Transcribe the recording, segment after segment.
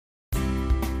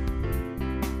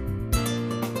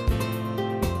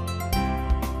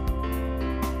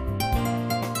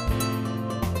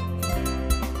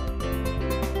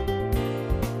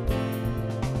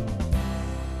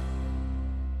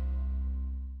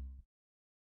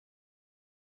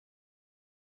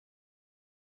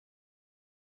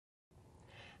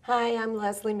Hi, I'm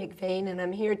Leslie McVeigh, and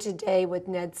I'm here today with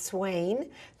Ned Swain,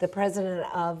 the president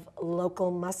of Local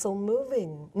Muscle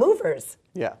Movers.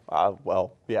 Yeah,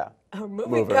 yeah. Or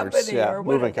moving Movers, company, yeah, or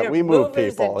moving they're we move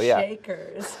movers people, and yeah.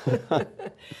 shakers.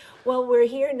 Well, we're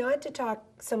here not to talk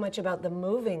so much about the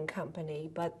moving company,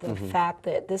 but the fact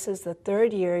that this is the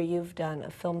third year you've done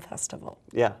a film festival.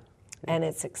 Yeah. And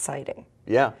it's exciting.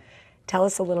 Yeah. Tell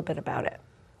us a little bit about it.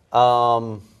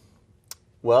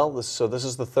 Well, so this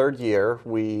is the third year.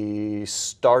 We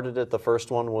started it, the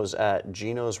first one was at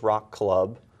Gino's Rock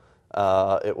Club.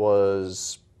 It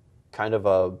was kind of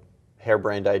a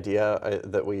harebrained idea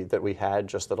that we had,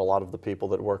 just that a lot of the people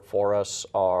that work for us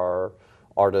are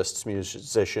artists,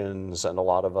 musicians, and a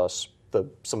lot of us,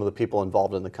 some of the people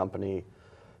involved in the company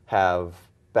have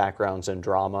backgrounds in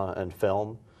drama and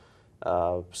film.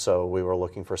 So we were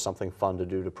looking for something fun to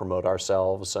do to promote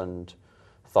ourselves, and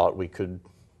thought we could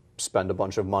spend a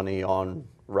bunch of money on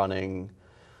running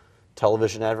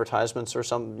television advertisements or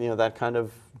that kind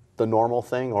of the normal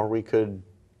thing, or we could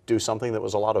do something that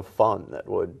was a lot of fun that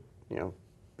would,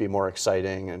 be more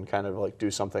exciting and kind of like do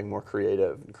something more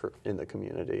creative in the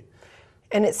community.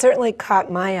 And it certainly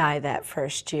caught my eye that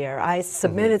first year. I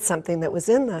submitted something that was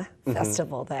in the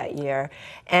festival that year,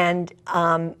 and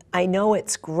I know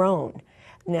it's grown.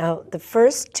 Now, the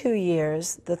first 2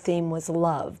 years, the theme was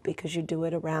love, because you do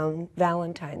it around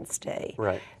Valentine's Day.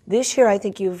 Right. This year, I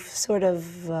think you've sort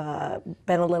of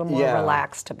been a little more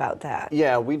relaxed about that.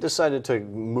 Yeah, we decided to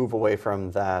move away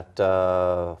from that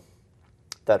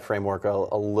that framework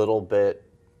a little bit.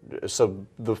 So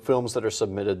the films that are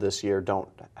submitted this year don't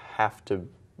have to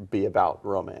be about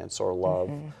romance or love.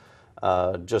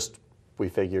 Just, we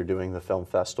figure, doing the film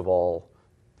festival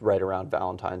right around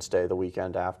Valentine's Day, the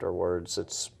weekend afterwards,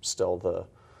 it's still the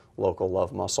local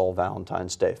Love Muscle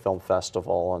Valentine's Day Film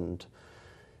Festival, and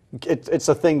it's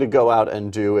a thing to go out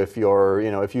and do if you're,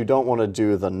 if you don't want to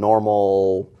do the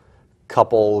normal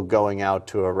couple going out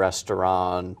to a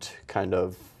restaurant kind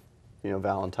of,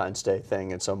 Valentine's Day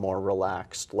thing. It's a more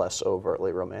relaxed, less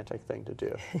overtly romantic thing to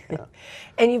do. Yeah.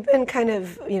 And you've been kind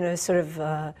of, sort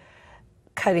of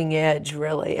cutting edge,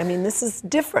 really. I mean, this is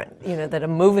different, that a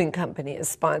moving company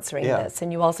is sponsoring this,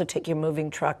 and you also take your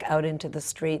moving truck out into the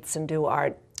streets and do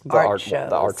art shows.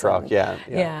 The art truck, yeah.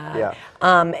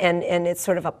 And it's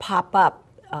sort of a pop-up.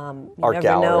 You art never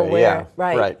gallery, know where,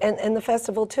 right. And the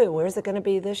festival too. Where's it going to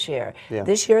be this year? Yeah.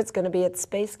 This year it's going to be at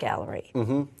Space Gallery.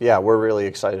 Yeah, we're really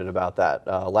excited about that.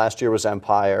 Last year was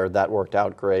Empire. That worked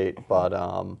out great, but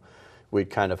we'd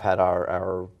kind of had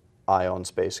our eye on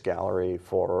Space Gallery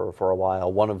for a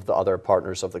while. One of the other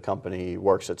partners of the company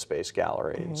works at Space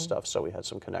Gallery and stuff, so we had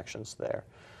some connections there.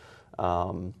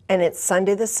 And it's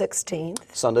Sunday the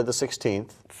 16th. Sunday the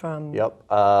 16th. From...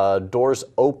 Yep. Doors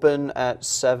open at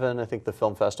 7. I think the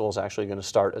film festival is actually going to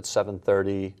start at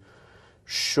 7:30.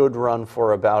 Should run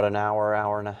for about an hour,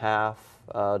 hour and a half,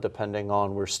 depending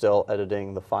on, we're still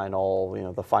editing the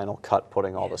final, the final cut,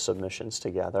 putting all the submissions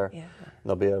together. Yeah.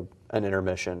 There'll be an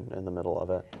intermission in the middle of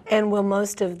it. And will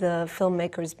most of the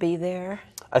filmmakers be there?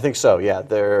 I think so, yeah.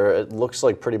 It looks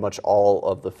like pretty much all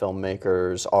of the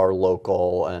filmmakers are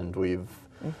local, and we've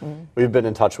been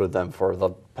in touch with them for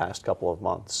the past couple of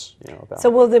months. So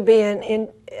will there be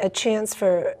a chance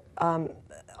for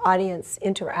audience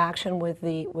interaction with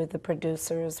the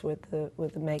producers, with the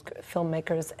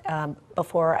filmmakers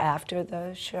before or after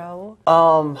the show?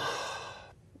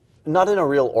 Not in a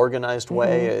real organized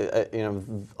way.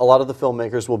 A lot of the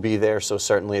filmmakers will be there, so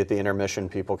certainly at the intermission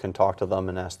people can talk to them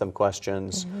and ask them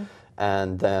questions.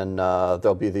 And then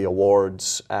there'll be the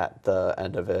awards at the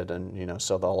end of it, and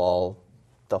so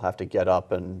they'll have to get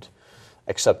up and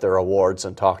accept their awards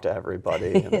and talk to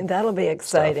everybody. That'll be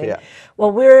exciting. Stuff, yeah.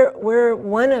 Well, we're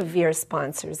one of your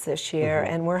sponsors this year,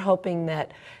 and we're hoping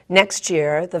that next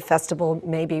year the festival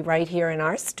may be right here in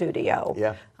our studio.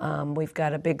 Yeah. We've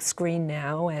got a big screen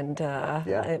now, and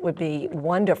it would be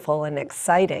wonderful and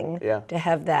exciting to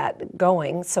have that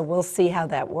going. So we'll see how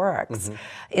that works.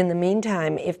 In the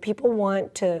meantime, if people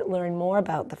want to learn more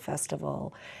about the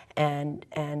festival and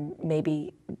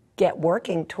maybe get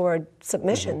working toward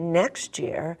submission next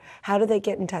year, how do they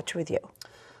get in touch with you?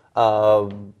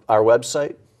 Our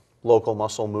website,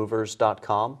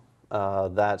 localmusclemovers.com.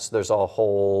 There's a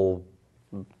whole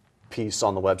piece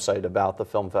on the website about the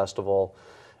film festival,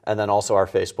 and then also our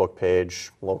Facebook page,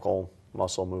 Local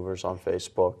Muscle Movers on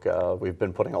Facebook. We've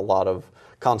been putting a lot of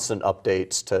constant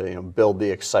updates to build the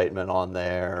excitement on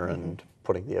there and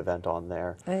putting the event on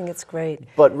there. I think it's great.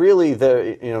 But really,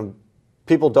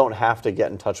 people don't have to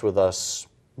get in touch with us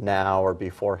now or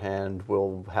beforehand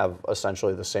will have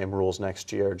essentially the same rules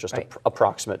next year, just Right.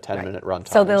 Approximate 10-minute run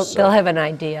So times. they'll have an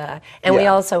idea. And we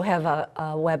Yeah. also have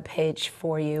a web page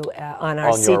for you on our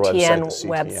On your CTN website, the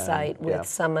website with yeah.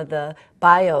 some of the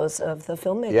bios of the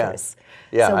filmmakers.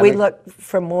 Yeah, so I we mean, look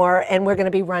for more, and we're going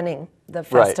to be running the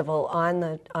festival on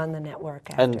the network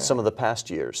after. and some of the past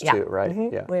years too, right?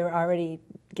 Yeah. We're already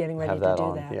getting ready Have to that do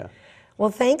on, that. yeah. Well,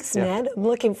 thanks, Yeah. Ned. I'm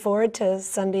looking forward to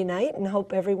Sunday night and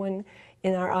hope everyone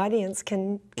in our audience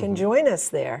can join us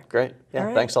there. Great. Yeah. All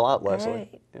right. Thanks a lot, All Leslie.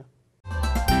 right.